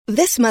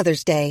This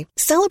Mother's Day,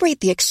 celebrate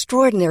the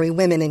extraordinary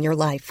women in your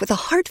life with a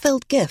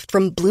heartfelt gift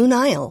from Blue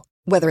Nile.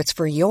 Whether it's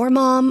for your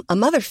mom, a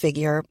mother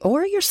figure,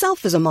 or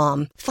yourself as a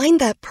mom, find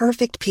that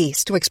perfect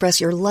piece to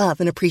express your love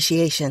and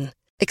appreciation.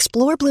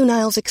 Explore Blue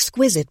Nile's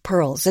exquisite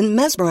pearls and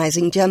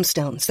mesmerizing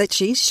gemstones that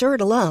she's sure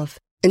to love.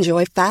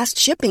 Enjoy fast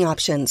shipping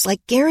options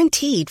like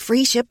guaranteed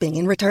free shipping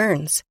and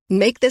returns.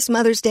 Make this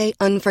Mother's Day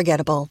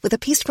unforgettable with a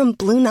piece from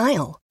Blue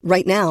Nile.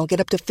 Right now, get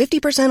up to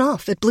 50%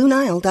 off at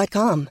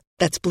BlueNile.com.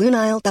 That's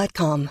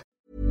BlueNile.com.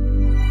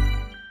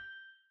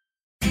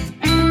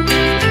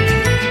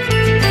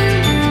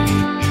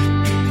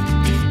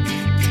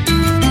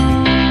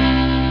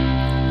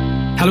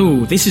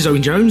 Hello, this is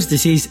Owen Jones.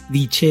 This is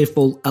the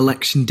Cheerful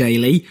Election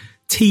Daily.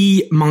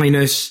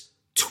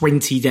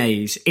 T-20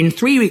 days. In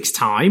 3 weeks'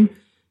 time,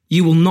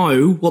 you will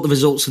know what the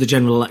results of the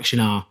general election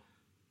are.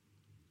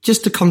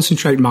 Just to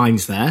concentrate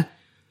minds there.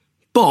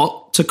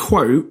 But, to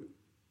quote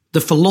the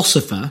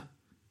philosopher,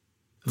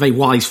 a very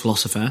wise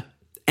philosopher,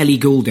 Ellie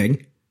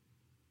Goulding,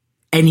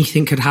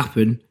 anything could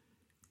happen,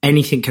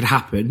 anything could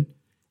happen,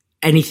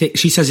 anything.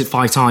 She says it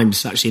 5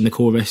 times, actually, in the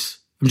chorus.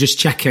 I'm just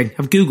checking.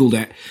 I've Googled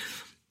it.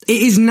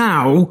 It is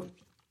now,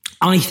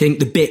 I think,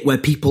 the bit where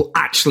people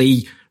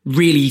actually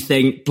really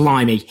think,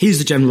 blimey, here's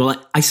the general.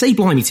 I say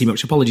blimey too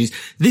much, apologies.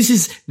 This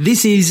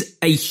is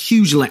a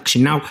huge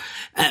election now,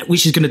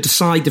 which is going to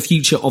decide the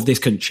future of this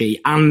country.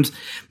 And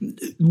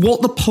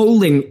what the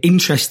polling,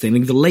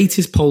 interestingly, the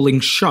latest polling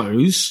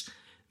shows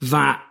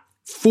that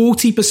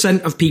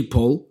 40% of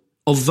people,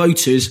 of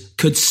voters,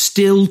 could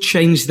still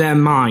change their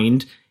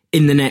mind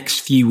in the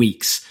next few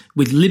weeks,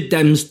 with Lib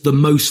Dems the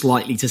most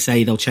likely to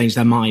say they'll change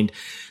their mind.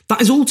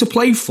 That is all to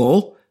play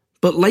for,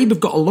 but Labour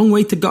have got a long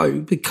way to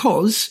go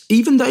because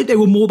even though they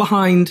were more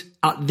behind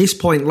at this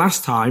point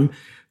last time,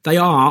 they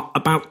are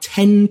about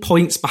 10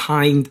 points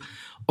behind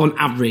on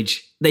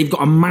average. They've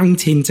got a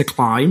mountain to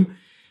climb,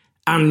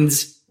 and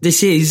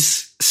this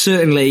is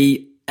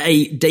certainly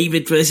a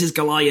David versus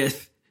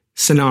Goliath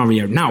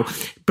scenario. Now,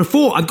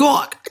 before I've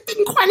got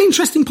quite an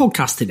interesting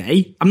podcast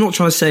today. I'm not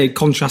trying to say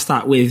contrast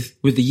that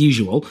with the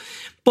usual.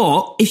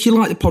 But if you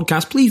like the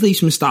podcast, please leave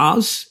some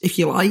stars. If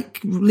you like,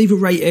 leave a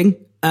rating.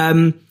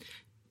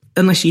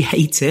 Unless you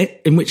hate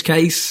it, in which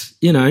case,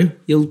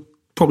 you'll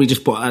probably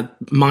just put a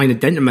minor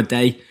dent in my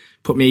day.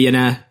 Put me in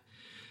a,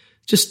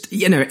 just,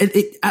 at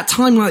a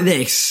time like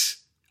this,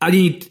 I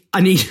need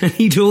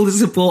all the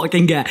support I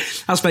can get.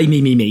 That's very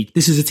me.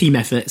 This is a team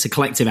effort. It's a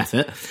collective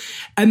effort.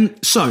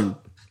 So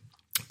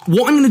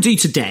what I'm going to do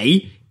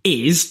today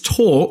is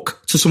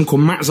talk to someone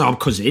called Matt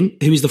Zarb-Cousin,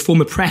 who is the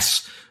former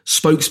press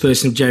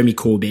spokesperson of Jeremy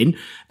Corbyn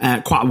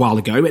quite a while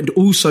ago, and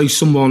also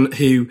someone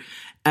who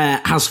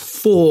has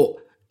fought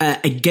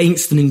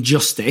against an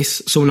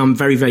injustice, someone I'm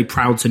very, very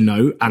proud to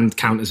know and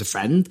count as a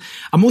friend.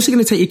 I'm also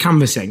going to take you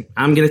canvassing.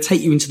 I'm going to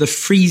take you into the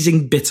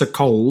freezing bitter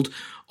cold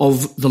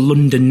of the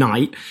London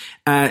night.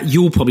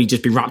 You'll probably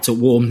just be wrapped up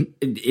warm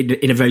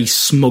in a very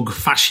smug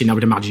fashion, I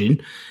would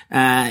imagine,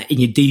 in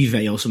your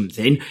duvet or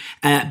something.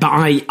 But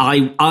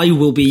I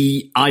will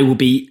be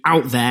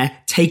out there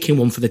taking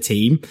one for the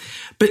team.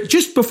 But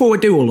just before I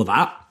do all of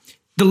that,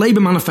 the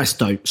Labour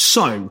manifesto.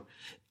 So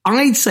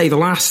I'd say the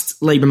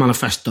last Labour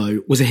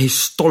manifesto was a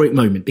historic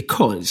moment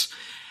because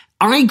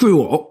I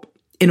grew up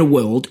in a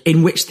world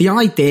in which the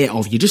idea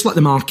of you just let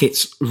the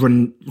markets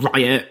run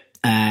riot,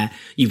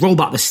 you roll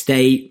back the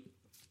state,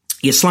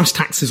 you slash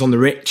taxes on the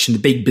rich and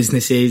the big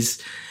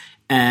businesses,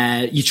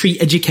 you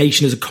treat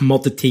education as a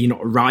commodity,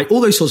 not a right,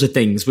 all those sorts of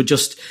things were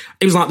just,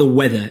 it was like the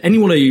weather.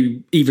 Anyone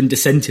who even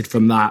dissented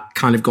from that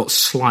kind of got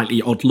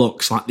slightly odd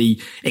looks, like the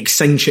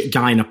eccentric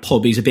guy in a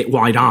pub who's a bit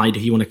wide-eyed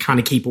who you want to kind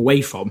of keep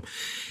away from.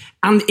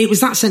 And it was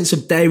that sense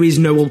of there is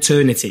no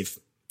alternative.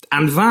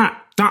 And that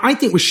I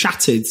think was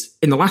shattered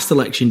in the last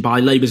election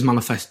by Labour's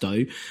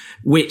manifesto,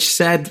 which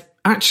said,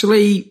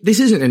 actually,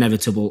 this isn't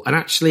inevitable. And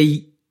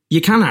actually,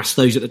 you can ask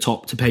those at the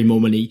top to pay more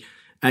money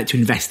to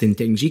invest in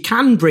things. You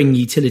can bring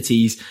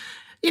utilities,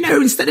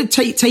 instead of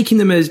treating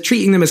them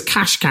as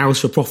cash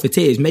cows for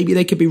profiteers, maybe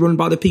they could be run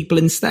by the people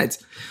instead.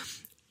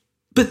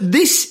 But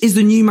this is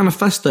the new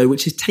manifesto,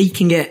 which is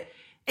taking it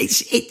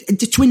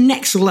to a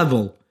next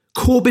level.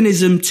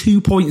 Corbynism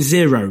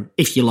 2.0,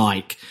 if you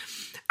like.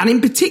 And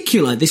in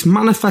particular, this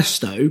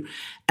manifesto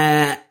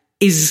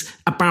is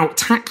about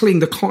tackling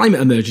the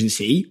climate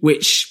emergency,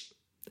 which,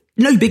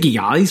 no biggie,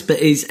 guys, but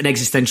is an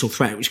existential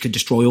threat which could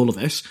destroy all of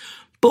us.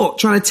 But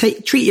trying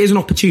to treat it as an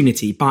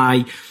opportunity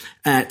by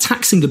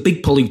taxing the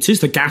big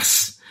polluters, the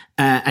gas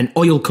and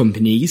oil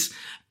companies,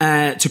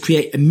 to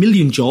create 1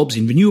 million jobs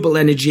in renewable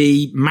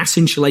energy, mass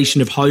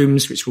insulation of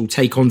homes, which will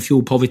take on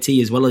fuel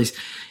poverty as well as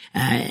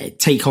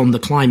take on the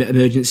climate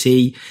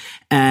emergency,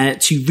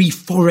 to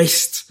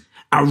reforest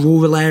our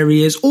rural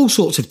areas, all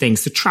sorts of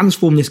things to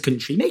transform this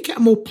country, make it a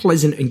more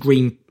pleasant and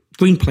green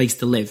place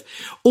to live.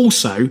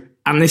 Also,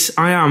 and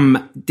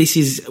I'm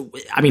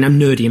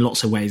nerdy in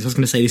lots of ways. I was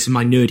going to say this is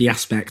my nerdy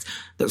aspect.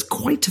 That's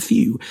quite a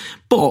few.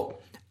 But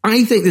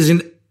I think there's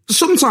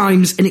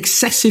sometimes an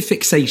excessive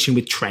fixation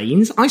with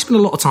trains. I spend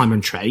a lot of time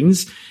on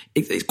trains.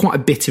 It's quite a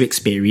bitter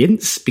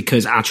experience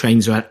because our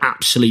trains are an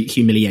absolute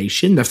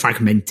humiliation. They're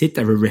fragmented.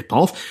 They're a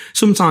rip-off.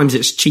 Sometimes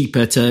it's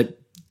cheaper to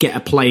get a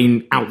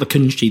plane out the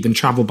country than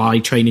travel by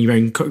train in your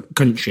own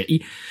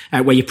country,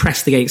 where you're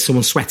pressed against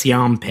someone's sweaty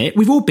armpit.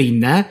 We've all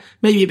been there,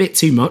 maybe a bit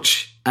too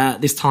much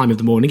this time of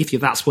the morning, if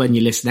that's when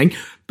you're listening,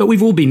 but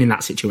we've all been in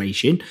that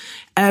situation.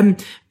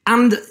 And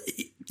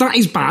that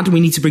is bad. We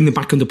need to bring them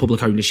back under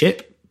public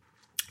ownership.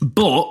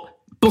 But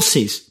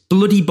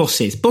bloody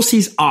buses.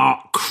 Buses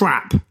are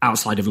crap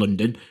outside of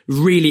London.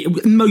 Really,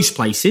 in most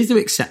places, there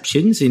are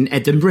exceptions. In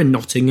Edinburgh and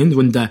Nottingham, they're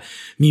under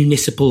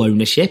municipal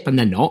ownership, and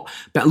they're not.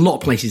 But a lot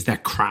of places, they're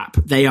crap.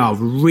 They are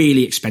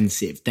really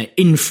expensive. They're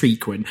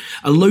infrequent.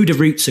 A load of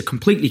routes are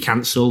completely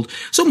cancelled.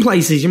 Some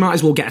places, you might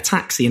as well get a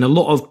taxi, and a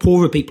lot of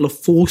poorer people are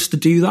forced to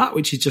do that,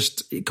 which is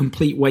just a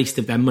complete waste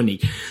of their money.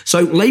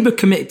 So Labour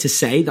committed to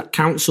say that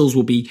councils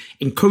will be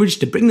encouraged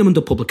to bring them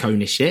under public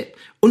ownership.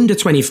 Under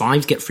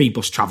 25s get free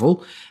bus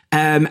travel.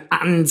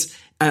 And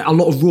a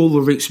lot of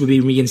rural routes will be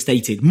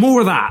reinstated. More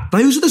of that.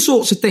 Those are the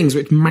sorts of things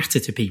which matter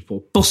to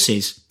people.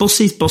 Buses.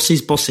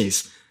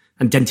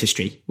 And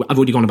dentistry. I've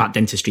already gone about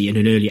dentistry in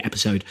an earlier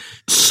episode.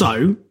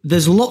 So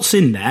there's lots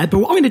in there. But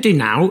what I'm going to do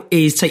now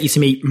is take you to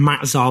meet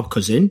Matt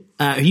Zarb-Cousin,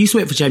 who used to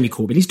work for Jeremy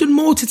Corbyn. He's done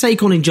more to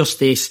take on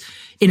injustice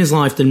in his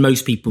life than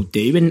most people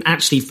do, and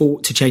actually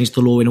fought to change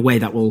the law in a way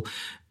that will,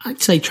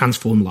 I'd say,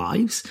 transform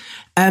lives.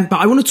 But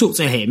I want to talk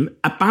to him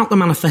about the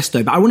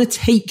manifesto, but I want to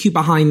take you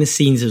behind the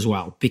scenes as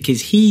well,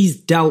 because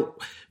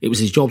it was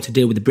his job to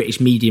deal with the British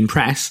media and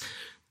press.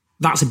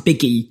 That's a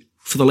biggie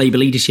for the Labour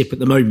leadership at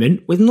the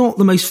moment, with not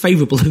the most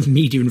favourable of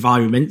media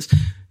environments.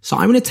 So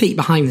I want to take you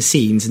behind the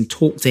scenes and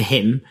talk to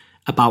him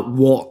about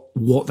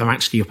what they're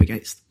actually up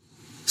against.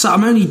 So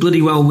I'm only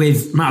bloody well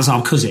with Matt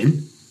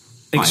Zarb-Cousin.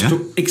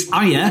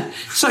 Hiya.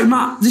 So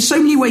Matt, there's so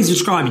many ways of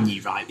describing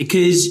you, right?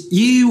 Because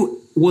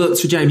you worked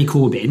for Jeremy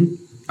Corbyn.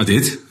 I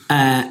did.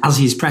 As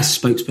his press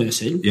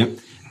spokesperson.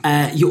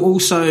 Yep. You're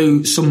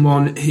also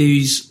someone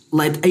who's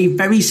led a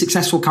very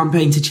successful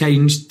campaign to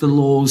change the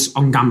laws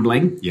on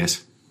gambling.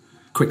 Yes.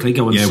 Quickly,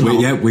 go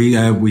on.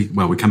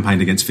 We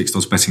campaigned against fixed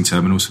odds betting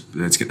terminals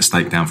to get the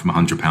stake down from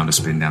 £100 a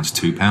spin down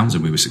to £2,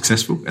 and we were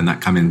successful. And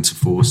that came into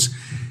force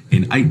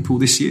in April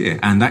this year.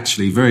 And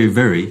actually, very,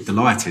 very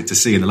delighted to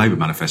see in the Labour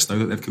manifesto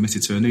that they've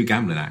committed to a new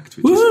gambling act,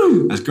 which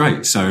that's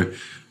great. So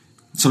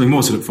something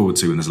more to look forward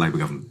to in this Labour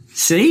government.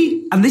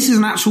 See? And this is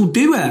an actual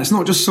doer. It's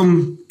not just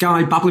some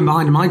guy babbling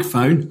behind a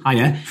microphone.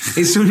 Hiya.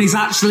 It's someone who's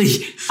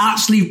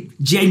actually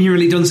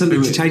genuinely done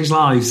something to change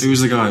lives. Who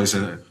was the guy who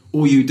said,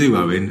 all you do,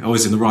 Owen,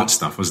 was in the right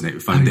stuff, wasn't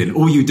it? Phoned in.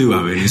 All you do,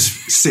 Owen, is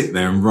sit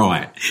there and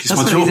write.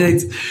 That's what he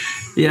did.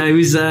 Yeah, he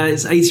was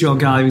it's an 80-year-old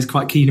guy who was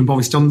quite keen on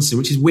Boris Johnson,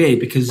 which is weird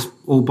because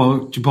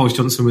Boris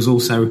Johnson was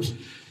also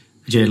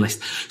a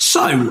journalist.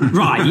 So,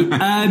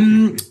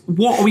 right,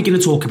 what are we going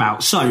to talk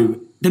about? So,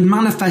 the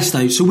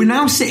manifesto. So we're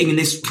now sitting in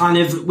this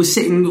we're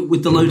sitting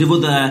with a load of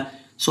other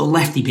sort of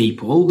lefty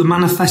people. The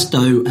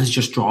manifesto has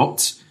just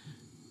dropped.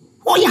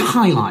 What are your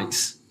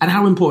highlights? And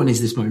how important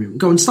is this moment?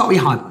 Go and start with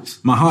your highlights.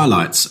 My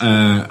highlights,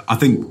 I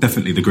think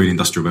definitely the Green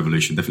Industrial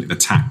Revolution, definitely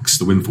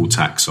the windfall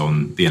tax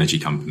on the energy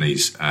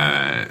companies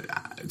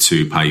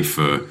to pay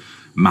for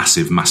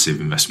massive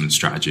investment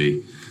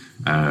strategy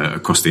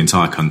across the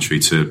entire country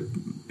to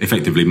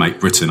effectively make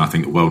Britain, I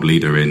think, a world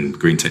leader in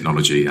green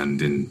technology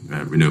and in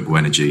renewable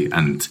energy.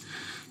 And,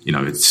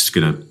 it's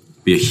going to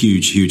be a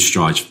huge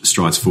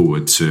strides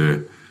forward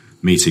to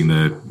meeting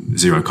the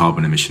zero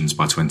carbon emissions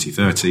by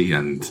 2030.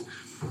 And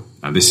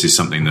this is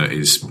something that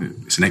it's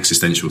an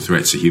existential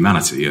threat to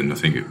humanity. And I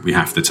think we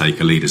have to take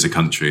a lead as a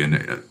country.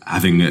 And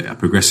having a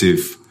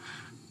progressive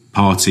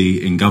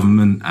party in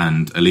government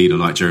and a leader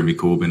like Jeremy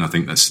Corbyn, I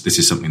think this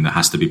is something that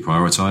has to be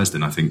prioritised.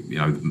 And I think,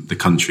 the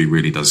country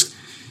really does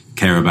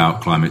care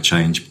about climate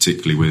change,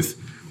 particularly with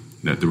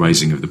the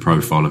raising of the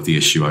profile of the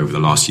issue over the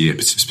last year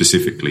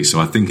specifically. So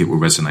I think it will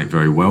resonate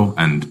very well,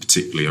 and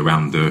particularly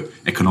around the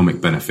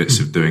economic benefits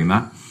of doing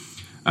that,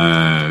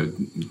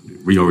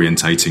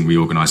 reorganising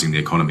the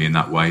economy in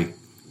that way.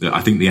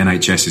 I think the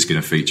NHS is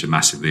going to feature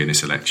massively in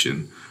this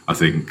election. I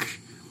think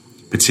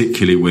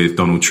particularly with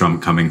Donald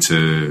Trump coming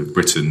to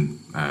Britain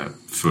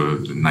for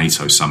the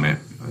NATO summit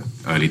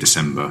early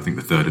December, I think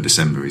the 3rd of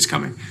December he's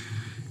coming,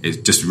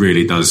 it just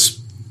really does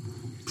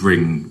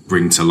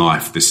bring to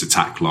life this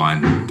attack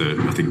line that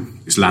I think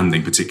is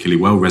landing particularly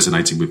well,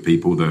 resonating with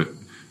people that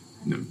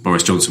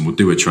Boris Johnson will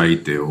do a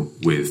trade deal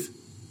with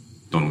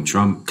Donald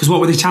Trump. Because what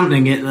were they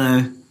chanting at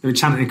they were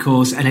chanting, of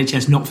course,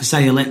 NHS not for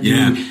sale at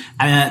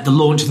the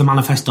launch of the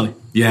manifesto.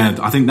 Yeah,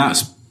 I think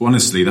that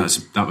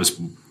was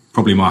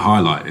probably my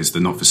highlight, is the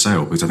not for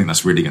sale, because I think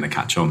that's really going to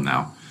catch on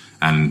now,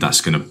 and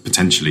that's going to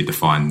potentially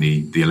define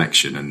the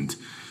election. And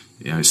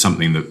it's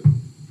something that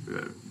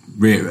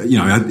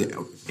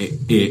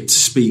it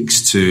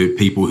speaks to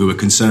people who are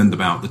concerned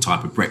about the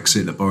type of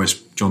Brexit that Boris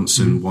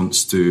Johnson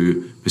wants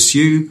to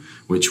pursue,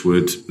 which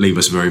would leave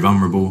us very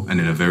vulnerable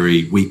and in a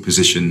very weak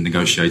position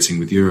negotiating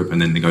with Europe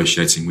and then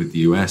negotiating with the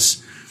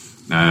US.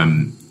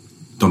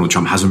 Donald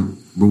Trump hasn't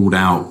ruled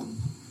out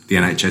the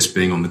NHS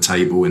being on the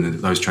table in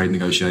those trade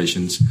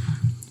negotiations.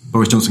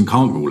 Boris Johnson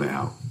can't rule it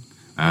out.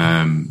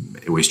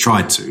 He's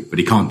tried to, but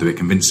he can't do it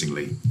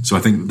convincingly. So I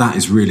think that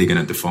is really going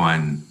to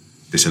define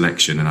this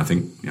election. And I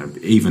think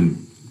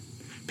even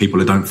people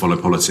who don't follow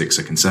politics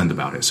are concerned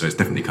about it. So it's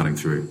definitely cutting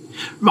through.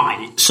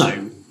 Right.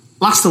 So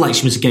last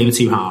election was a game of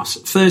two halves.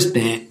 First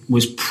bit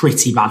was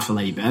pretty bad for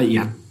Labour. You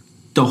had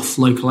doff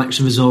local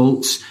election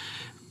results.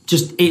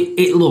 Just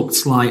it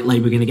looked like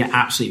Labour were going to get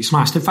absolutely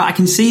smashed. In fact, I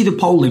can see the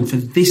polling for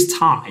this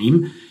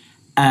time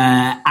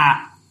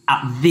at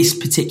this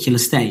particular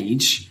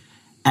stage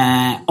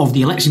of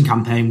the election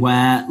campaign,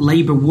 where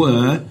Labour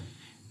were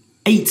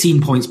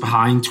 18 points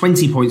behind,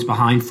 20 points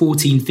behind,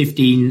 14,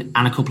 15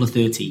 and a couple of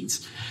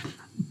 13s.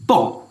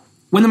 But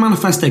when the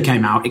manifesto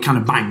came out, it kind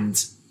of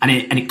banged and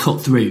it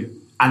cut through,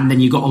 and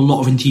then you got a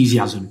lot of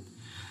enthusiasm.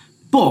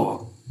 But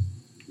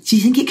do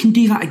you think it can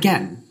do that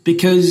again?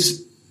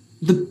 Because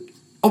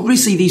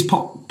obviously these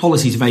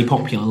policies are very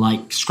popular,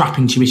 like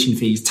scrapping tuition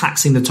fees,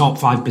 taxing the top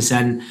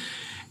 5%,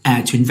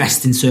 to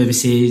invest in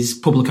services,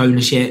 public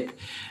ownership.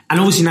 And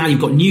obviously now you've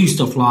got new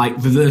stuff like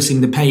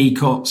reversing the pay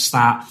cuts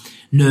that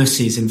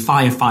nurses and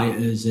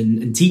firefighters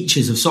and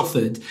teachers have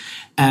suffered.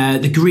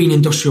 The green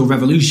industrial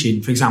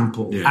revolution, for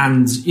example,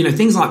 and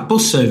things like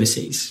bus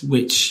services,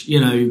 which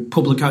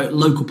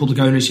local public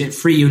ownership,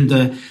 free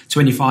under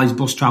 25s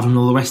bus travel, and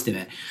all the rest of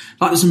it.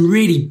 Like, there's some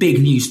really big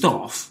new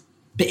stuff.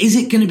 But is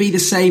it going to be the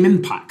same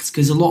impact?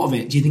 Because a lot of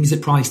it, do you think, is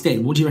it priced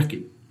in? What do you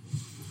reckon?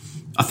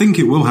 I think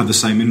it will have the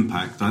same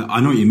impact. I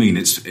know what you mean.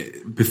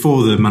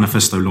 Before the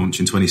manifesto launch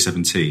in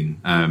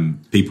 2017,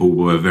 people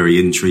were very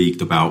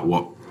intrigued about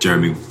what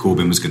Jeremy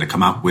Corbyn was going to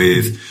come up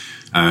with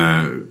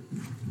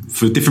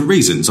for different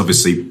reasons.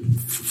 Obviously,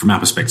 from our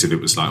perspective, it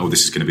was like,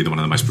 this is going to be one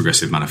of the most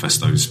progressive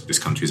manifestos this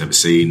country has ever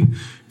seen.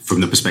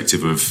 From the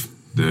perspective of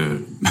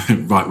the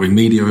right-wing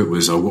media, it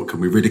was, what can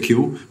we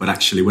ridicule? But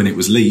actually, when it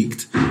was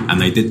leaked and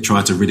they did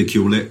try to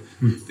ridicule it,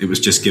 it was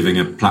just giving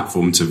a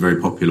platform to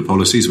very popular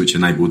policies, which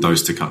enabled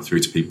those to cut through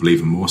to people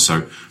even more.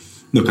 So,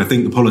 look, I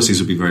think the policies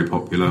will be very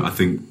popular. I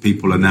think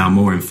people are now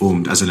more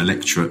informed as an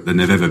electorate than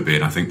they've ever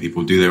been. I think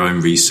people do their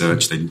own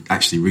research. They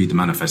actually read the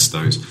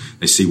manifestos.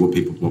 They see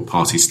what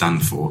parties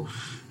stand for.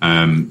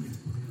 And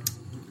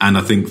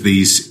I think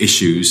these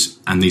issues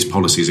and these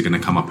policies are going to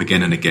come up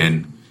again and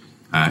again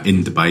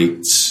in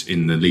debates,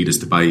 in the leaders'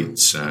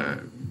 debates. There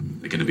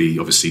are going to be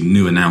obviously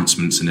new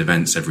announcements and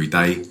events every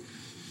day.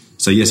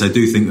 So yes, I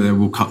do think that they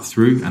will cut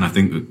through, and I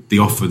think that the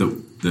offer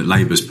that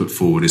Labour's put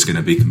forward is going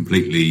to be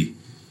completely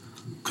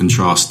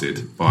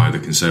contrasted by the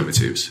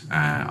Conservatives.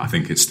 I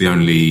think it's the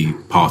only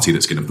party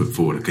that's going to put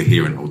forward a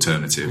coherent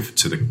alternative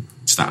to the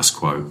status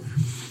quo.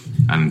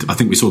 And I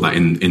think we saw that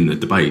in the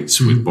debates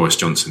with Boris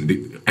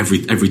Johnson.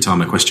 Every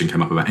time a question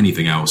came up about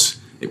anything else,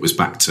 it was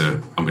back to,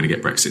 I'm going to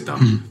get Brexit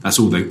done. That's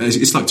all.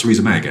 It's like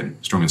Theresa May again,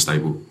 strong and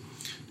stable.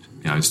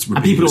 And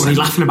people are already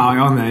laughing about it,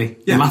 aren't they?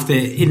 Yeah. They laughed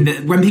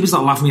it when people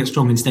start laughing at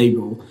strong and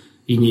stable,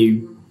 you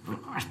knew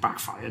it's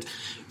backfired.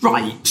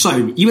 Right. So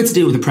you had to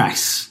deal with the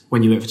press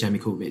when you worked for Jeremy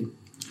Corbyn.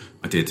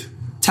 I did.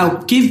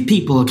 Give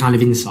people a kind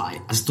of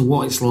insight as to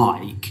what it's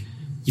like.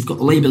 You've got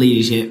the Labour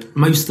leadership.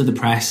 Most of the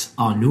press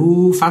are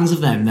no fans of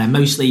them. They're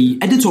mostly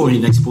editorially,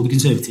 they support the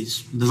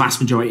Conservatives. The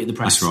vast majority of the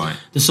press. That's right.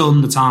 The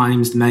Sun, the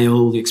Times, the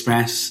Mail, the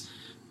Express,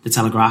 the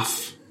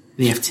Telegraph,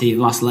 the FT, the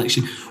last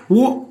election.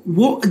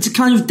 What it's a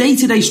kind of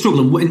day-to-day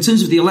struggle in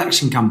terms of the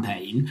election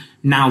campaign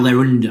now they're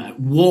under?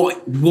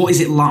 What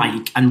is it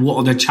like, and what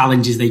are the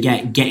challenges they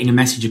get getting a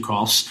message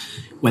across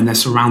when they're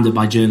surrounded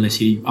by journalists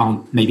who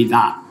aren't maybe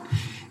that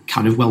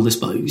kind of well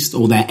disposed,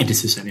 or their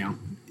editors anyhow?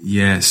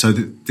 Yeah, so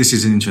this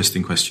is an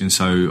interesting question.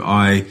 So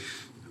I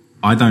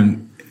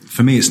don't,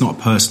 for me, it's not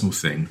a personal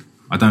thing.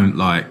 I don't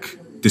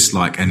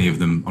dislike any of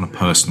them on a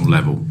personal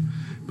level,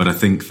 but I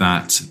think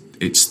that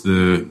it's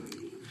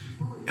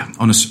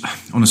on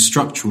a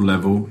structural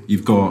level,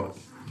 you've got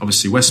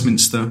obviously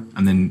Westminster,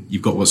 and then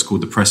you've got what's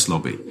called the press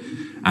lobby.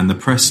 And the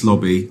press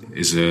lobby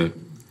is a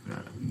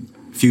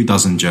few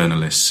dozen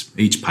journalists.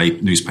 Each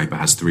newspaper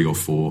has 3 or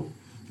 4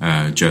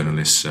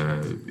 journalists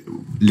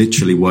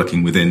literally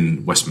working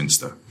within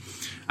Westminster.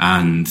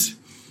 And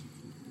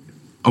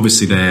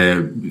obviously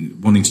they're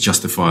wanting to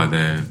justify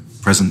their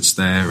presence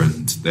there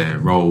and their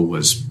role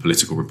as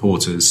political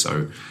reporters.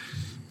 So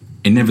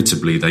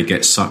inevitably they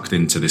get sucked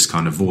into this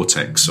kind of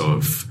vortex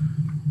of,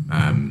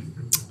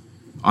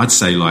 I'd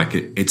say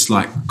it's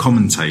like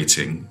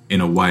commentating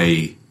in a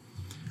way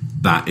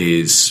that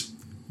is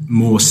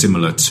more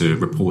similar to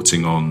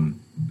reporting on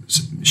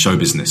show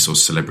business or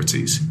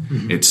celebrities.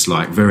 Mm-hmm. It's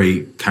like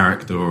very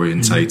character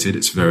orientated. Mm-hmm.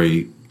 It's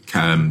very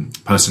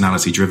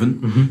personality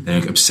driven. Mm-hmm.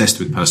 They're obsessed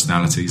with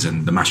personalities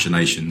and the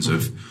machinations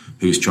of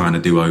who's trying to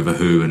do over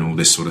who and all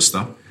this sort of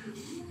stuff.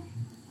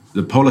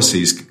 The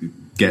policies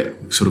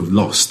get sort of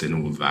lost in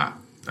all of that.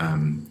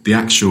 The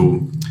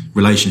actual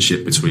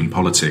relationship between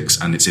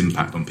politics and its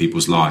impact on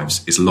people's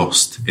lives is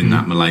lost in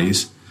that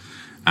malaise.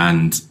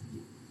 And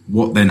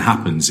what then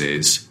happens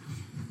is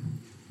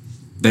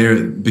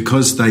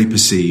because they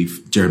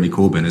perceive Jeremy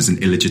Corbyn as an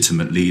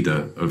illegitimate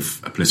leader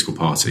of a political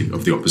party,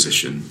 of the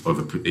opposition,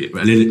 of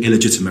an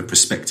illegitimate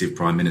prospective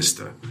prime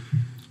minister,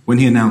 when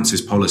he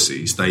announces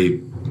policies, they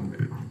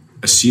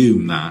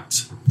assume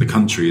that the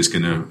country is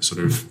going to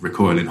sort of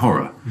recoil in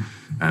horror.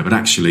 But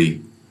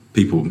actually,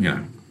 people,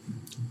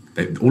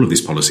 all of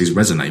these policies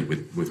resonate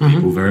with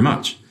people very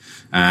much.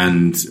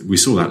 And we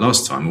saw that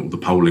last time. All the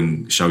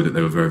polling showed that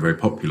they were very, very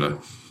popular.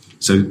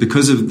 So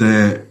because of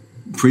their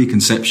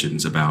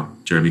preconceptions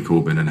about Jeremy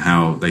Corbyn and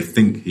how they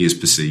think he is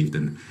perceived,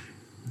 and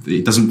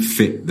it doesn't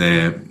fit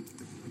their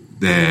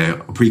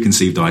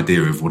preconceived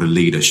idea of what a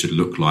leader should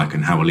look like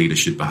and how a leader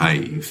should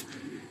behave,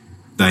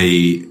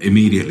 they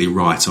immediately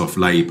write off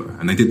Labour.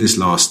 And they did this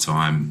last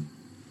time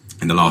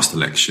in the last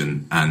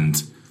election,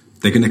 and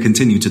they're going to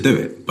continue to do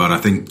it. But I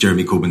think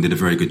Jeremy Corbyn did a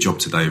very good job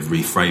today of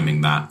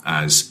reframing that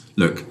as,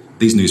 look,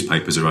 these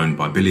newspapers are owned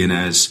by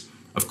billionaires.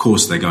 Of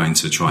course they're going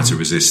to try to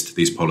resist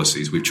these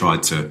policies. We've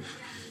tried to,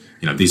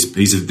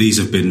 these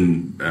have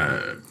been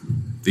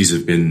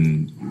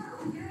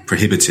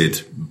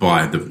prohibited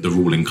by the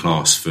ruling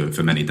class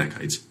for many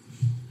decades.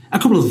 A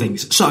couple of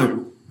things.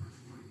 So,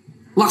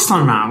 last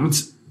time round,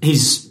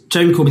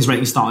 Jeremy Corbyn's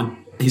rating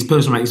his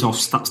personal ratings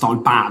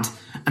started bad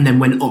and then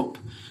went up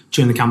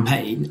during the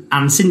campaign.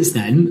 And since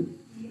then,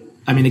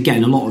 I mean,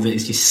 again, a lot of it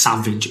is just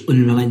savage,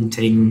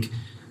 unrelenting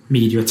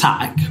media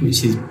attack,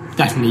 which is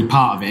definitely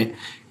part of it.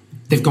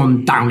 They've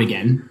gone down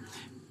again.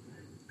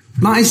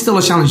 That is still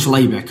a challenge for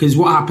Labour, because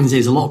what happens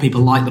is a lot of people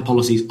like the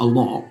policies a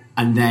lot,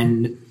 and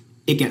then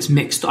it gets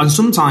mixed. And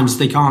sometimes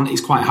they can't,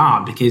 it's quite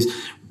hard, because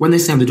when they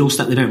say on the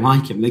doorstep they don't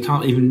like him, they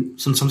can't even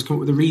sometimes come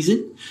up with a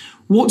reason.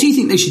 What do you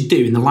think they should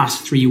do in the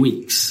last 3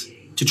 weeks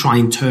to try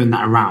and turn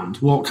that around?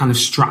 What kind of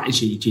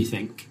strategy do you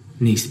think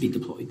needs to be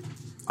deployed?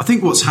 I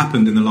think what's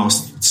happened in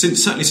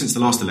certainly since the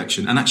last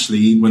election, and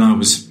actually when I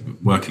was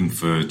working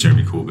for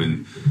Jeremy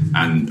Corbyn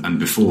and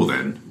before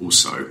then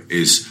also,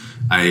 is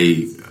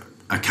a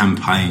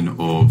campaign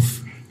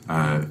of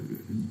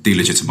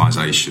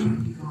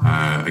delegitimisation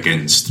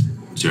against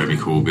Jeremy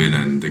Corbyn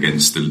and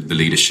against the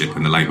leadership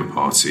and the Labour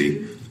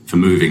Party for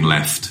moving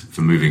left,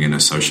 for moving in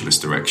a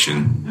socialist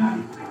direction.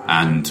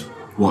 And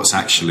what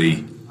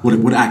actually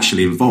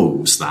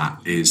involves that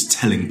is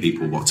telling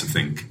people what to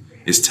think,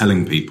 is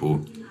telling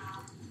people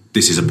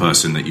this is a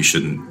person that you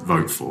shouldn't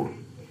vote for.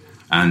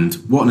 And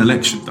what an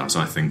election does,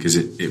 I think, is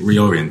it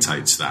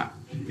reorientates that.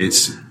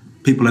 It's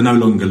people are no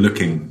longer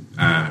looking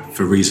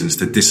for reasons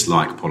to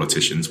dislike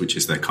politicians, which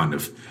is their kind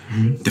of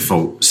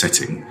default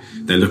setting.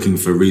 They're looking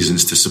for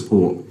reasons to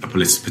support a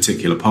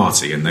particular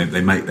party, and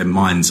they make their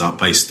minds up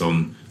based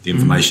on the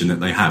information that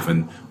they have.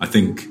 And I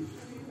think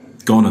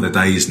gone are the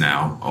days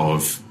now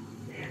of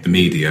the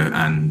media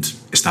and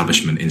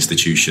establishment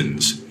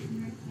institutions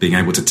being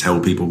able to tell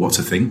people what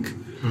to think.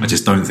 I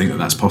just don't think that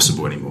that's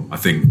possible anymore. I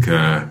think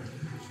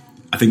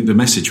the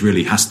message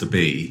really has to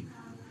be,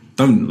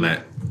 don't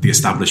let the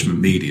establishment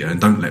media and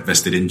don't let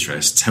vested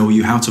interests tell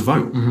you how to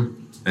vote.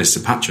 It's a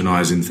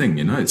patronising thing,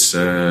 it's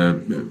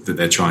that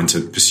they're trying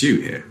to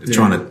pursue here. They're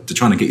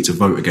trying to get you to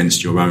vote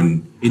against your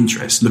own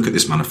interests. Look at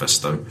this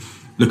manifesto.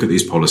 Look at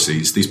these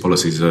policies. These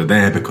policies are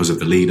there because of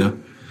the leader,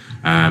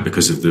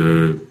 because of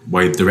the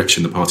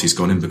direction the party's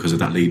gone in, because of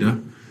that leader.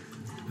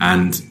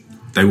 And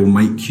they will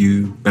make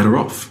you better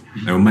off.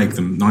 They will make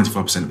them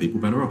 95% of people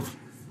better off.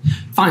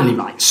 Finally,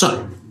 right,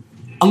 so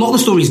a lot of the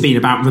story's been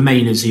about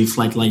Remainers who've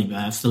fled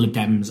Labour, for the Lib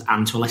Dems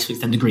and to a lesser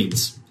extent the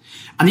Greens.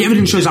 And the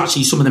evidence shows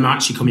actually some of them are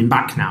actually coming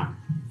back now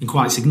in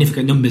quite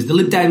significant numbers. The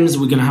Lib Dems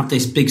were going to have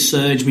this big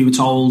surge, we were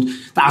told.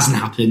 That hasn't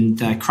happened.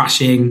 They're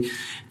crashing.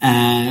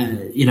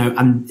 And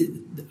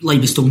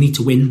Labour still need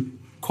to win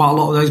quite a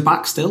lot of those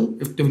back still,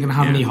 if they were going to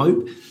have any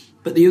hope.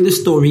 But the other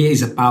story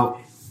is about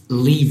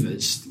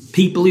Leavers.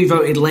 People who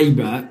voted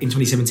Labour in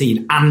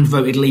 2017 and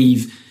voted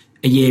Leave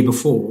a year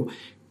before,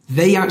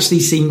 they actually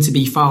seem to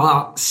be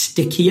far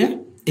stickier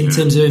in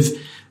terms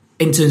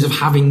of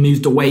having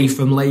moved away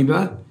from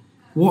Labour.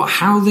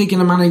 How are they going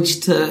to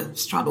manage to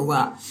straddle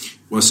that?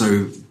 Well,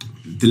 so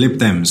the Lib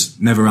Dems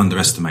never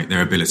underestimate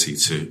their ability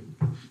to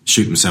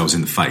shoot themselves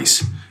in the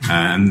face,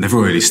 and they've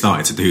already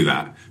started to do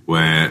that.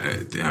 Where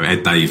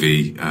Ed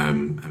Davey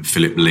and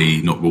Philip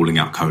Lee not ruling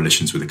out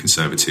coalitions with the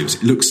Conservatives,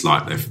 it looks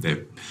like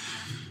they're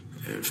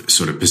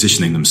sort of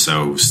positioning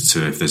themselves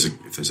to, if there's a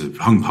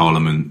hung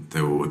parliament,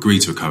 they will agree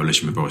to a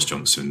coalition with Boris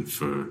Johnson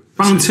for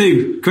round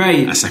two.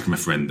 Great, a second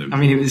referendum. I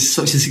mean, it was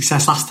such a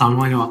success last time.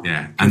 Why not?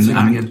 Yeah,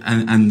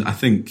 and I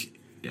think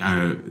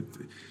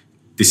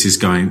this is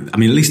going. I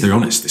mean, at least they're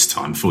honest this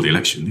time before the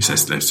election.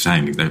 They're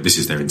saying this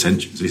is their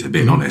intentions. They're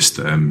being honest.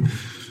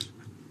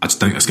 I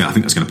think that's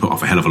going to put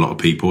off a hell of a lot of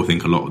people. I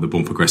think a lot of the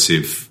born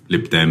progressive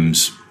Lib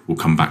Dems will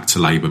come back to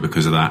Labour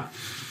because of that.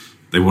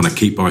 They want to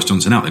keep Boris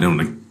Johnson out.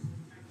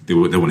 They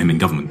want him in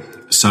government.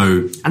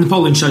 So, and the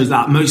polling shows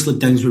that most Lib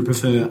Dems would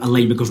prefer a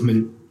Labour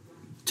government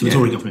to a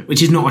Tory government,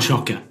 which is not a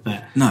shocker.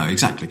 But no,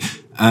 exactly.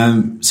 So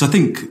I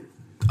think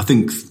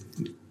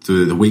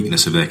the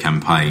weakness of their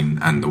campaign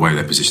and the way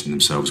they position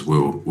themselves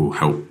will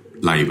help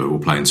Labour, will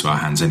play into our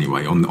hands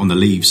anyway. On the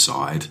Leave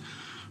side,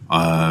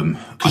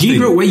 Because you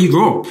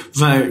grew up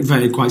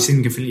very quite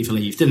significantly for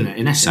Leave, didn't it?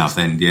 In Essex,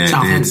 Southend,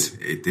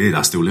 it did.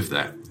 I still live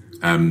there.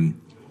 I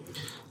mean,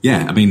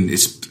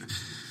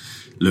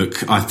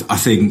 look. I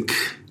think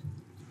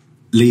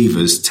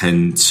Leavers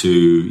tend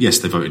to, yes,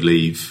 they voted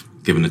Leave,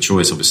 given a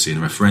choice, obviously, in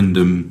a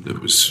referendum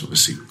that was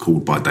obviously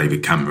called by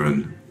David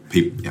Cameron.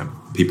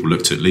 People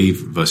looked at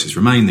Leave versus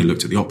Remain. They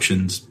looked at the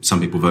options. Some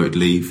people voted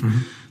Leave.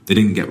 Mm-hmm. They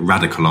didn't get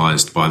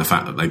radicalised by the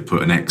fact that they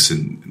put an X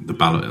in the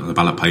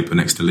ballot paper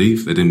next to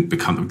Leave. They didn't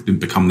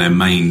become their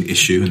main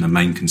issue and their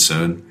main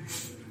concern.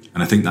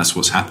 And I think that's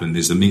what's happened.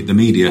 Is the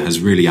media has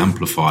really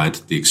amplified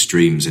the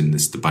extremes in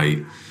this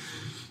debate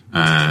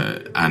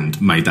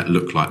and made that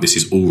look like this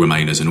is all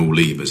Remainers and all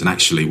Leavers. And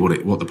actually,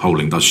 what the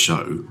polling does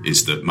show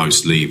is that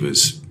most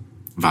Leavers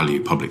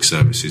value public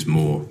services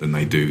more than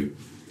they do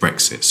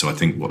Brexit. So I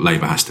think what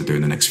Labour has to do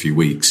in the next few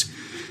weeks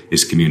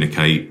is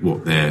communicate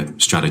what their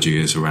strategy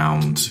is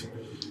around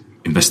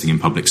investing in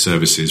public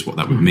services, what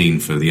that would mean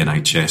for the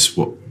NHS,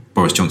 what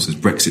Boris Johnson's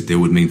Brexit deal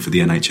would mean for the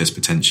NHS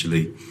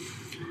potentially.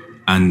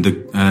 And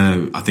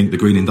I think the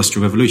Green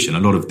Industrial Revolution, a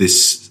lot of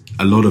these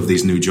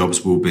new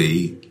jobs will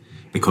lead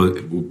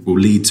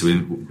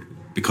to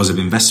because of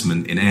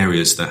investment in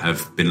areas that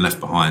have been left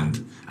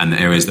behind and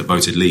the areas that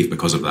voted Leave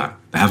because of that.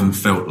 They haven't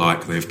felt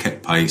like they've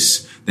kept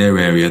pace. Their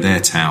area, their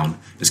town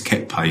has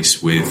kept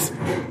pace with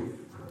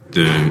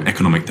the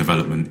economic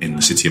development in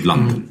the City of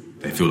London.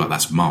 They feel like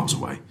that's miles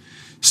away.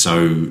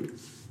 So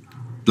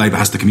Labour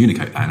has to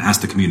communicate that and has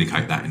to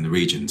communicate that in the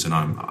regions. And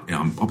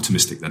I'm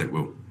optimistic that it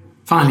will.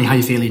 Finally, how are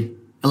you feeling?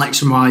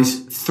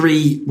 Election-wise,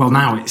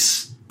 now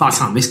it's, by the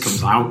time this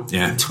comes out,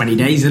 20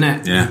 days, isn't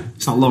it? Yeah.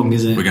 It's not long,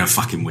 is it? We're going to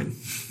fucking win.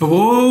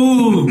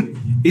 Whoa!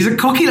 He's a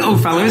cocky little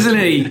fella, isn't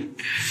he?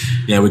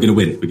 Yeah, we're going to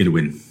win. We're going to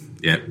win.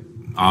 Yeah.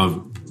 I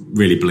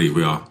really believe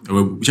we are.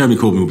 Jeremy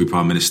Corbyn will be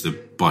Prime Minister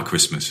by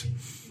Christmas.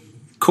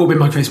 Corbyn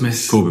by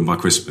Christmas. Corbyn by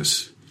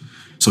Christmas.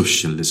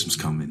 Socialism's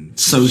coming.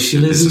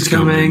 Socialism's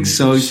coming.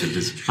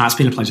 Socialism. It's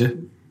been a pleasure.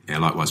 Yeah,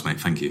 likewise, mate.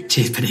 Thank you.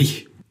 Cheers,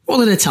 buddy. What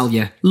did I tell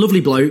you?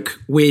 Lovely bloke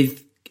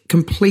with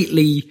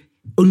completely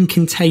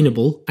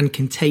uncontainable and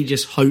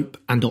contagious hope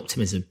and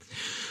optimism.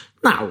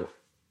 Now,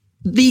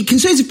 the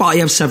Conservative Party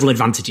have several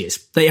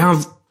advantages. They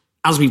have,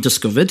 as we've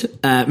discovered,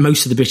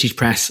 most of the British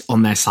press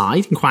on their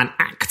side in quite an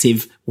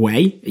active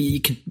way.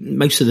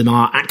 Most of them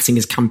are acting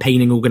as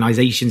campaigning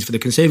organisations for the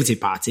Conservative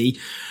Party.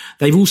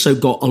 They've also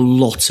got a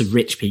lot of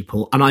rich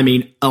people, and I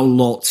mean a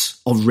lot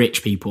of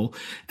rich people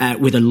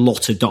with a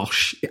lot of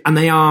dosh, and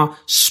they are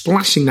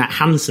splashing that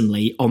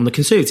handsomely on the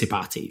Conservative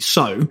Party.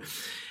 So,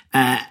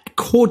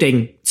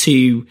 according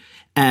to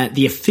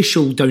the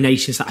official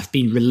donations that have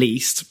been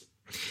released,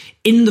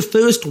 in the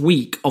first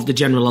week of the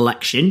general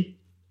election,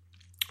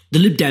 the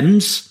Lib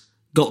Dems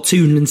got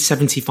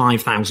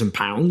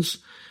 £275,000.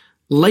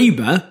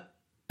 Labour,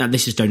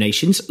 this is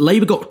donations,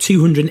 Labour got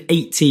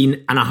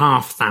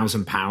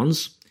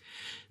 £218,500.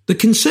 The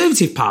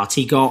Conservative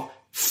Party got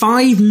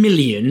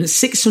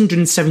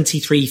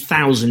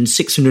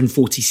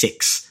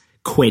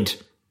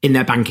 £5,673,646 in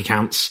their bank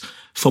accounts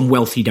from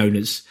wealthy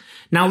donors.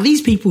 Now,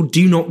 these people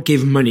do not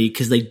give money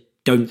because they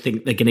don't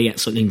think they're going to get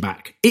something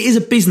back. It is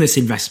a business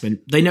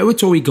investment. They know a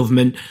Tory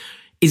government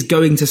is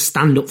going to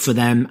stand up for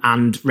them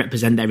and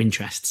represent their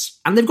interests.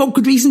 And they've got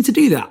good reason to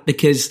do that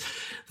because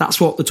that's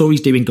what the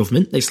Tories do in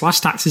government. They slash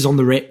taxes on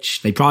the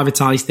rich, they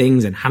privatise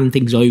things and hand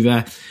things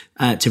over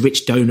to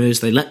rich donors.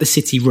 They let the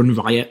city run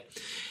riot.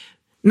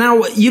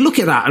 Now, you look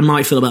at that and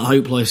might feel a bit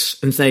hopeless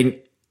and think,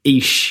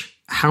 eesh,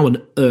 how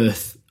on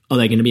earth are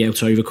they going to be able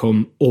to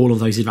overcome all of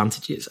those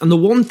advantages? And the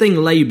one thing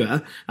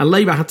Labour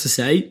had to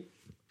say,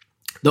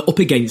 they're up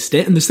against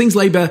it. And there's things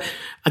Labour,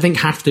 I think,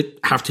 have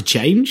to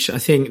change. I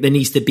think there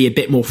needs to be a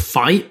bit more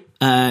fight,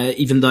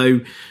 even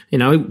though,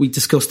 we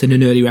discussed in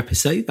an earlier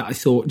episode that I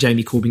thought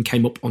Jeremy Corbyn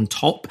came up on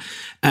top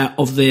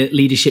of the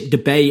leadership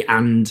debate,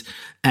 and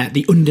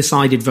the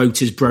undecided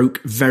voters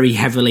broke very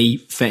heavily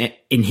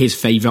in his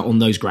favour on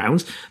those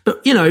grounds.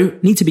 But,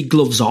 need to be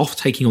gloves off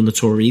taking on the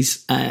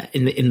Tories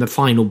in the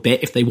final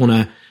bit if they want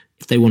to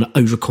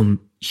overcome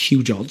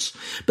huge odds.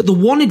 But the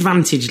one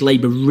advantage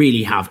Labour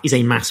really have is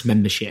a mass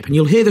membership. And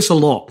you'll hear this a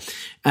lot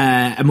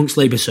amongst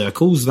Labour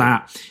circles,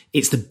 that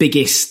it's the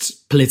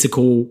biggest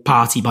political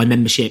party by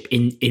membership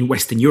in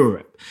Western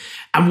Europe.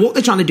 And what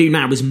they're trying to do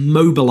now is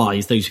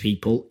mobilise those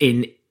people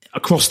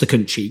across the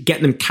country,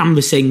 get them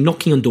canvassing,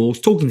 knocking on doors,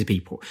 talking to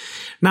people.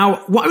 Now,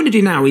 what I'm going to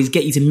do now is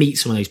get you to meet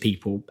some of those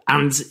people.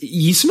 And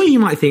some of you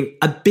might think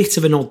a bit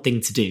of an odd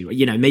thing to do.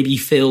 Maybe you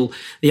feel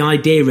the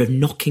idea of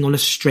knocking on a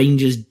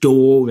stranger's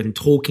door and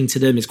talking to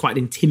them is quite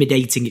an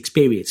intimidating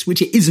experience,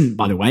 which it isn't,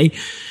 by the way.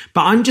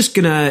 But I'm just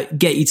going to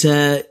get you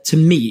to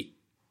meet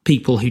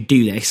people who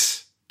do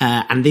this.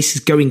 And this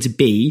is going to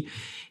be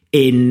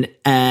in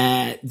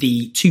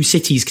the Two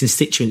Cities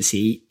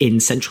constituency in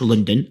central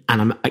London, and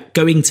I'm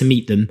going to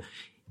meet them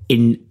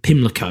in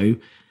Pimlico,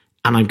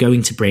 and I'm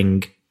going to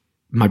bring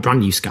my brand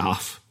new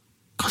scarf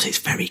because it's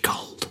very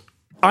cold.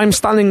 I'm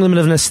standing in the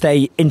middle of an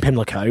estate in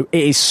Pimlico.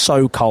 It is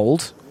so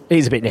cold. It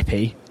is a bit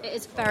nippy. It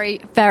is very,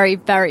 very,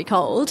 very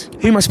cold.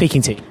 Who am I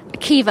speaking to?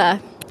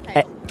 Kiva.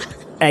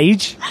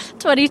 Age?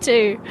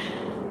 22.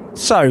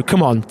 So,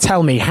 come on,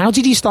 tell me, how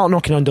did you start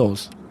knocking on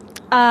doors?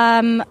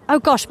 Oh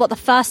gosh, what, the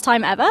first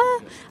time ever?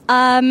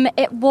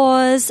 It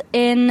was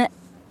in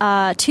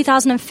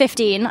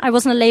 2015. I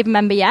wasn't a Labour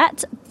member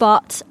yet,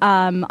 but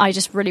I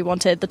just really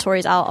wanted the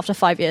Tories out after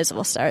 5 years of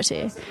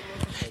austerity.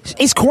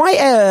 It's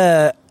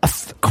quite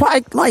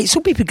like,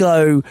 some people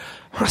go,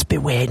 oh, that's a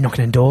bit weird,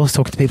 knocking on doors,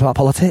 talking to people about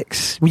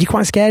politics. Were you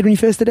quite scared when you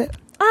first did it?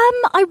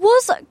 I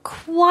was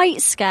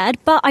quite scared,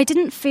 but I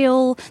didn't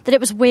feel that it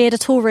was weird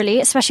at all, really,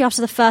 especially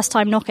after the first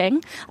time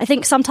knocking. I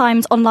think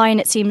sometimes online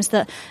it seems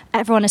that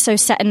everyone is so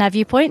set in their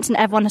viewpoints and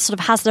everyone sort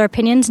of has their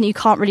opinions and you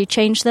can't really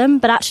change them.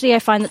 But actually I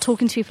find that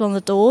talking to people on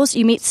the doors,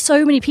 you meet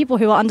so many people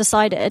who are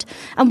undecided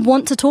and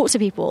want to talk to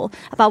people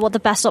about what the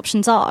best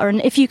options are.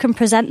 And if you can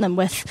present them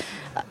with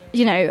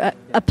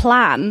a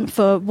plan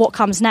for what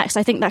comes next,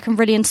 I think that can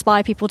really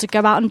inspire people to go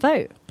out and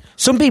vote.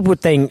 Some people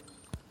would think,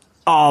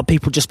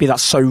 people just be they'll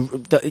slam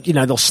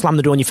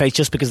the door in your face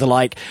just because they're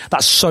like,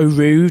 that's so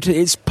rude.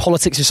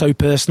 Politics is so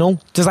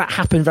personal. Does that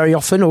happen very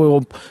often,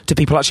 or do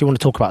people actually want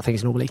to talk about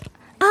things normally?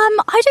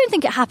 I don't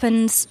think it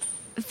happens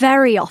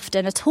very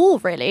often at all,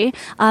 really.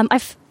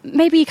 I've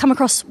maybe come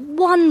across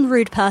one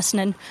rude person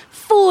in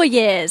 4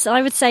 years, and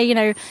I would say,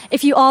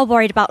 if you are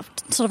worried about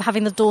sort of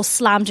having the door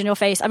slammed in your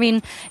face, I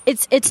mean,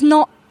 it's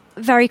not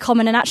very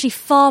common, and actually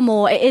far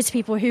more it is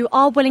people who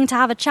are willing to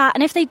have a chat,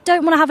 and if they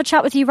don't want to have a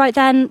chat with you right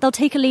then, they'll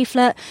take a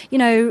leaflet.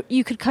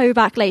 You could go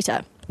back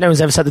later. No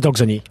one's ever set the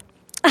dogs on you?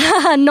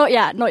 Not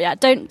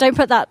yet. Don't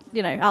put that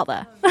out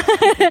there.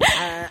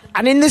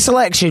 And in this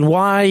election,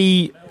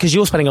 why, because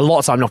you're spending a lot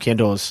of time knocking on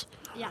doors,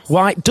 yes.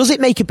 Why does it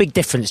make a big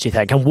difference, do you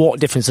think, and what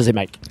difference does it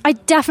make? I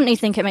definitely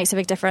think it makes a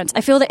big difference.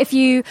 I feel that if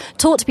you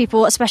talk to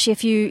people, especially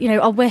if you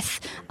are with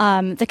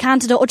the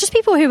candidate, or just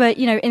people who are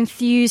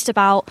enthused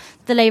about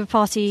the Labour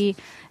Party,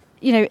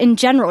 in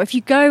general, if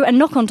you go and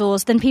knock on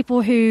doors, then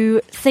people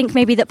who think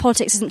maybe that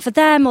politics isn't for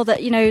them, or that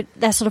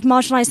they're sort of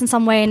marginalised in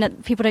some way and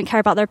that people don't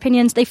care about their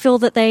opinions, they feel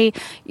that they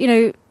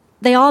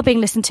are being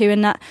listened to,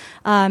 and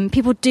that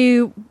people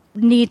do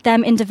need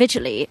them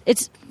individually.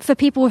 It's for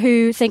people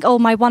who think, oh,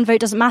 my one vote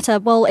doesn't matter.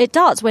 Well, it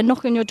does. We're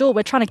knocking on your door.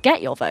 We're trying to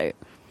get your vote.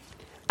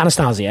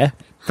 Anastasia,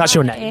 that's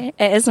your name.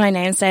 It is my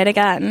name. Say it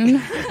again.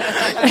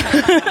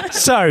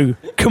 So,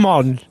 come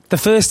on. The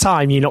first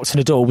time you knocked on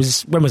a door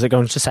was, when was it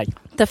going to say?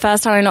 The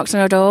first time I knocked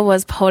on a door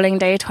was polling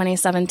day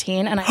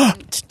 2017, and I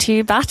went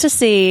to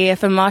Battersea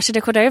for Marcia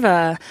de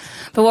Cordova.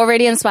 But what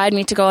really inspired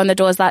me to go on the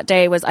doors that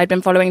day was I'd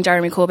been following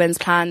Jeremy Corbyn's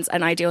plans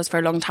and ideals for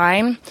a long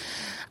time.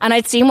 And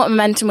I'd seen what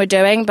Momentum were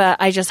doing, but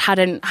I just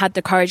hadn't had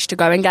the courage to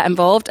go and get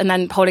involved. And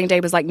then polling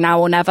day was like now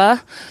or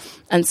never.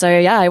 And so,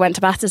 I went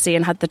to Battersea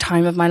and had the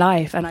time of my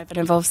life, and I've been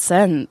involved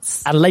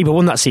since. And Labour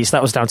won that seat, so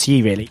that was down to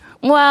you, really?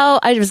 Well,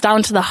 it was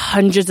down to the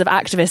hundreds of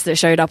activists that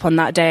showed up on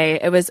that day.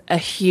 It was a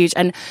huge,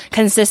 and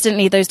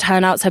consistently those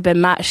turnouts have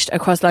been matched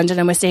across London,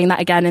 and we're seeing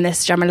that again in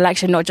this general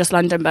election, not just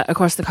London, but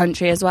across the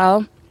country as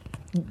well.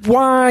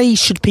 Why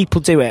should people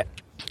do it?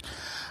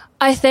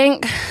 I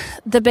think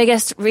the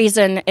biggest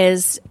reason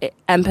is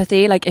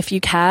empathy, like if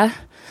you care.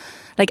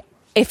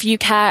 If you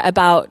care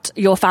about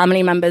your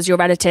family members, your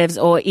relatives,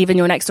 or even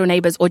your next door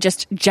neighbours, or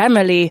just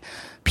generally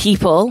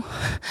people,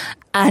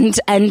 and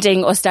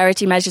ending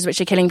austerity measures which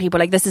are killing people,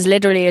 this is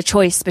literally a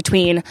choice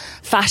between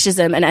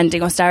fascism and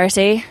ending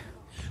austerity.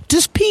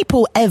 Does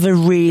people ever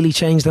really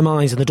change their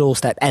minds on the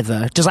doorstep,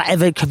 ever?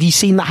 Have you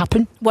seen that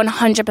happen?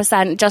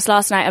 100%. Just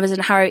last night I was in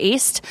Harrow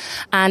East,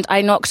 and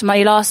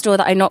my last door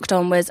that I knocked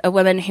on was a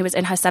woman who was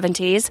in her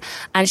 70s,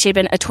 and she'd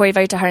been a Tory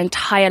voter her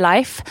entire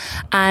life,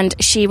 and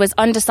she was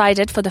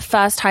undecided for the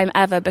first time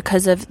ever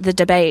because of the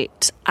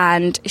debate,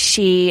 and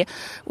she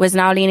was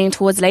now leaning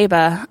towards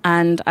Labour,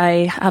 and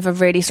I have a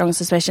really strong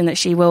suspicion that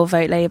she will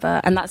vote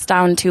Labour, and that's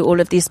down to all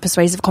of these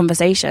persuasive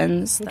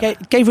conversations.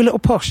 Gave her a little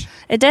push?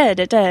 It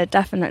did,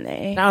 definitely.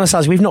 Now,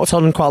 Anastasia, we've knocked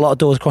on quite a lot of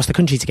doors across the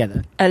country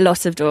together. A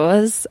lot of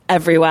doors,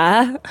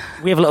 everywhere.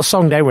 We have a little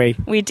song, don't we?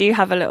 We do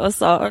have a little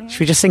song. Should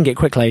we just sing it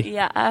quickly?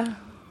 Yeah.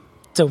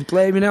 Don't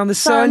blame it on the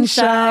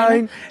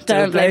sunshine.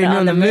 Don't blame it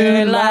on the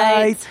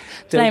moonlight.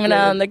 Blame it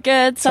on the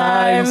good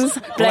times.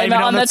 Blame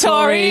it on the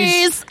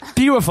Tories.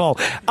 Beautiful.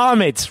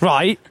 Ahmed,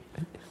 right?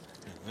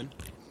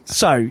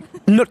 So,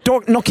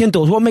 knocking on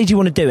doors, what made you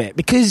want to do it?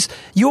 Because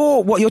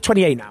you're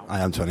 28 now?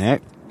 I am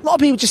 28. A lot of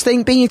people just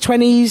think, be in your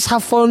 20s,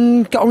 have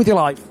fun, get on with your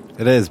life.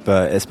 It is,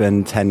 but it's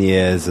been 10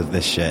 years of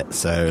this shit,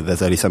 so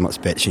there's only so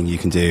much bitching you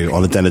can do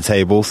on a dinner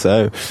table,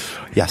 so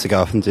you have to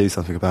go up and do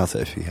something about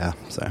it if you can.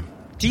 So,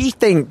 do you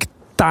think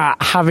that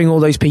having all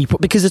those people,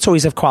 because the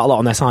Tories have quite a lot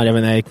on their side,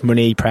 haven't they?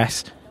 Money,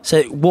 press.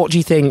 So what do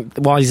you think,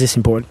 why is this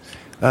important?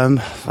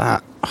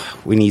 That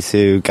we need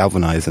to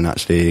galvanise and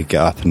actually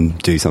get up and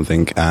do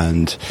something,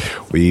 and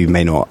we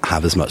may not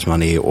have as much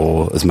money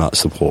or as much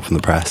support from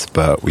the press,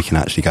 but we can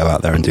actually go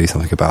out there and do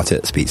something about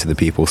it, speak to the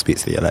people, speak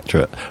to the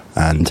electorate,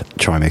 and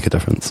try and make a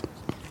difference.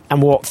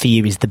 And what for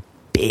you is the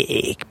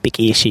big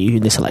issue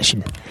in this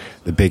election?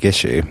 The big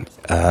issue?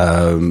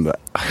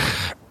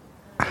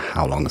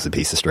 how long is a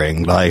piece of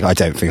string? Like, I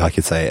don't think I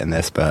could say it in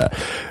this, but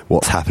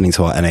what's happening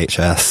to our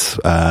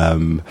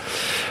NHS,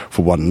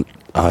 for one,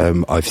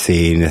 I've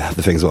seen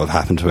the things that have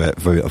happened to it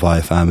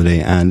via family,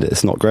 and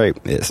it's not great.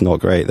 It's not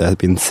great. They've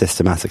been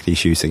systematically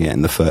shooting it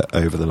in the foot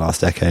over the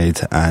last decade,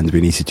 and we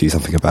need to do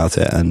something about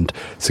it and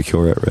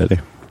secure it, really.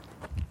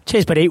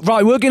 Cheers, buddy.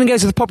 Right, we're going to go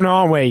to the pub now,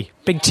 aren't we?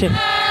 Big Tim.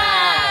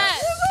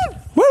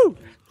 Woo!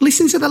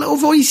 Listen to their little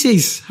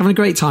voices, having a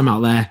great time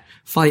out there,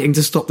 fighting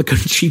to stop the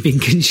country being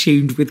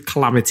consumed with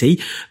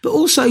calamity, but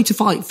also to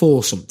fight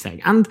for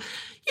something. And,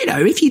 you know,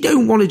 if you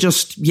don't want to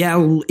just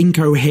yell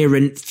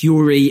incoherent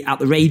fury at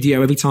the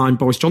radio every time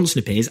Boris Johnson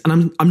appears,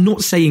 and I'm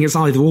not saying it's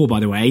either or, by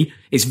the way,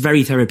 it's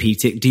very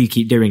therapeutic, do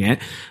keep doing it.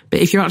 But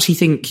if you actually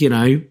think, you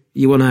know,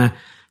 you want to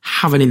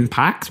have an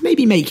impact,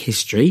 maybe make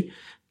history,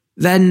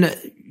 then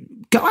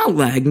go out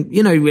there,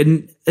 you know,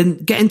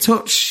 and get in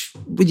touch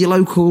with your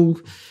local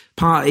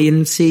party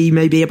and see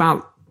maybe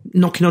about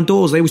knocking on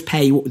doors. They always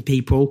pair you up with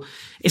people.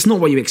 It's not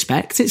what you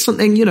expect. It's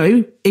something, you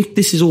know, if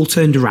this is all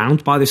turned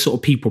around by this sort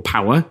of people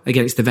power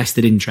against the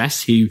vested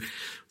interests who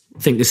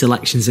think this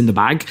election's in the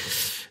bag,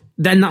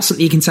 then that's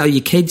something you can tell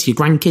your kids, your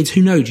grandkids,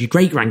 who knows, your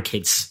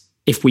great-grandkids,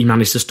 if we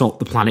manage to stop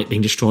the planet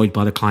being destroyed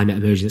by the climate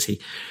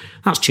emergency.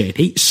 That's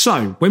chirpy.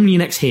 So, when will you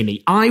next hear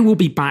me? I will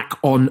be back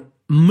on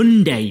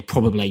Monday,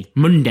 probably.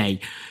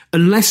 Monday.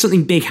 Unless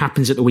something big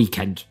happens at the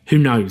weekend. Who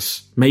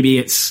knows? Maybe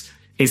it's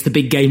the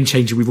big game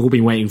changer we've all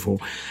been waiting for.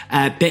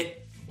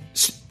 But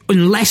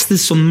unless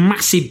there's some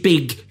massive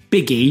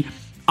biggie,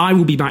 I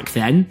will be back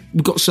then.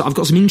 I've got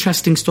some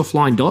interesting stuff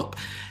lined up.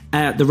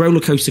 The roller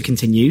coaster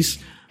continues.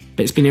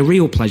 But it's been a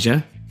real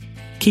pleasure.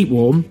 Keep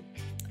warm.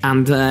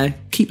 And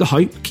keep the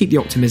hope. Keep the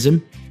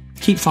optimism.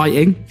 Keep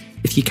fighting,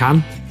 if you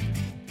can.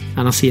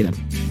 And I'll see you then.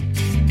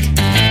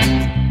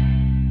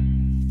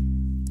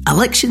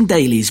 Election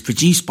Daily is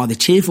produced by the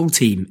cheerful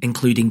team,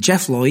 including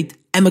Jeff Lloyd,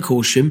 Emma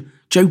Corsham,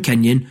 Joe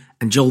Kenyon,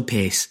 and Joel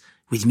Pearce,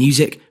 with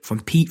music from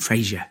Pete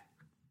Frazier.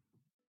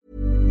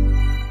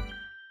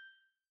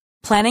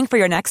 Planning for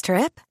your next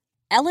trip?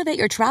 Elevate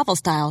your travel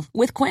style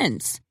with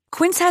Quince.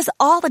 Quince has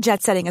all the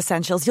jet-setting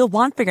essentials you'll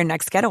want for your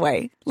next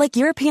getaway, like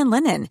European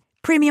linen,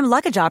 premium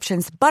luggage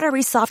options,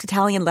 buttery soft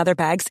Italian leather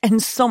bags,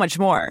 and so much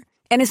more.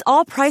 And is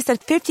all priced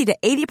at 50 to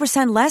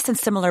 80% less than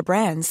similar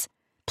brands.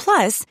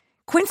 Plus,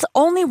 Quince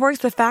only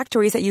works with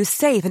factories that use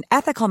safe and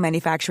ethical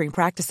manufacturing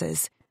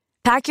practices.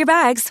 Pack your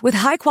bags with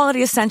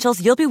high-quality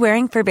essentials you'll be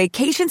wearing for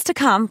vacations to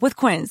come with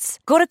Quince.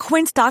 Go to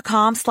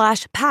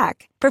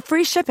quince.com/pack for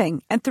free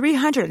shipping and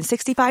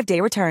 365-day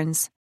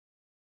returns.